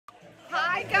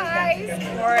Hi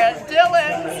guys, we're at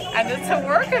Dylan's and it's a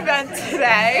work event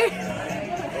today.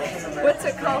 What's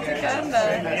it called again?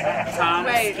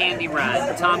 Tom's Candy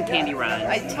Run. Tom Candy Run.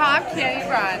 A Tom Candy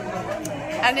Run.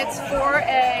 And it's for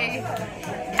a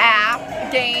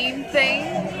app game thing.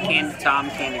 Tom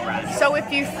Candy Run. So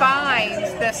if you find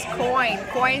this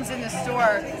coins in the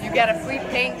store, you get a free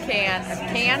paint can of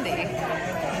candy.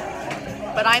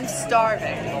 But I'm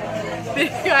starving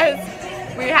because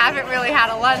we haven't really had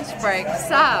a lunch break.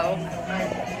 So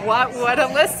what would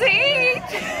Alyssa eat?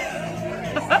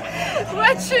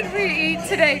 What should we eat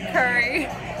today, Curry?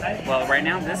 Well, right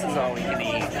now this is all we can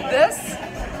eat. This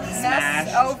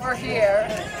mess over here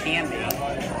candy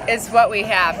is what we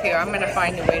have here. I'm going to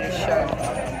find a way to show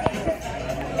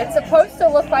you. It's supposed to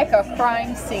look like a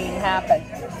crime scene happened.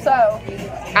 So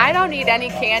I don't need any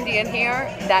candy in here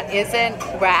that isn't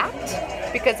wrapped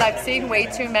because I've seen way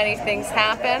too many things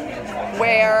happen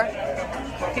where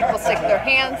people stick their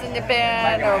hands in the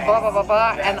bin or blah, blah, blah,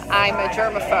 blah, and I'm a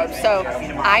germaphobe. So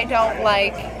I don't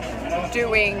like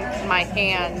doing my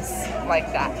hands like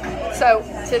that. So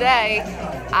today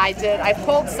I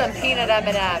pulled some peanut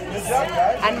M&Ms,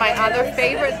 and my other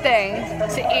favorite thing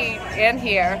to eat in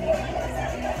here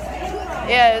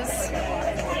is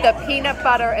the peanut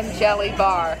butter and jelly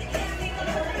bar.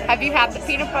 Have you had the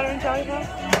peanut butter and jelly bar?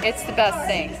 It's the best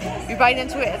thing. You bite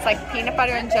into it, it's like peanut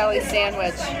butter and jelly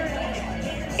sandwich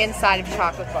inside of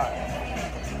chocolate bar.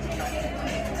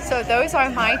 So those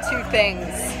are my two things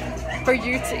for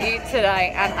you to eat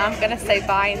today, and I'm gonna say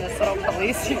bye in this little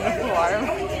police uniform.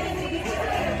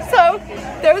 So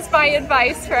there's my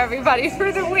advice for everybody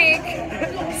for the week.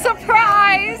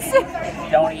 Surprise!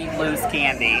 Don't eat loose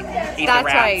candy. Eat That's the wrapped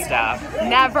right. stuff.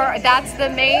 Never. That's the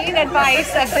main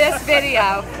advice of this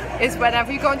video. Is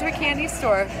whenever you go into a candy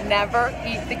store, never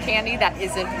eat the candy that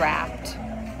isn't wrapped.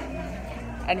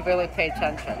 And really pay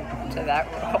attention to that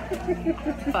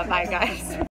rule. Bye-bye, guys.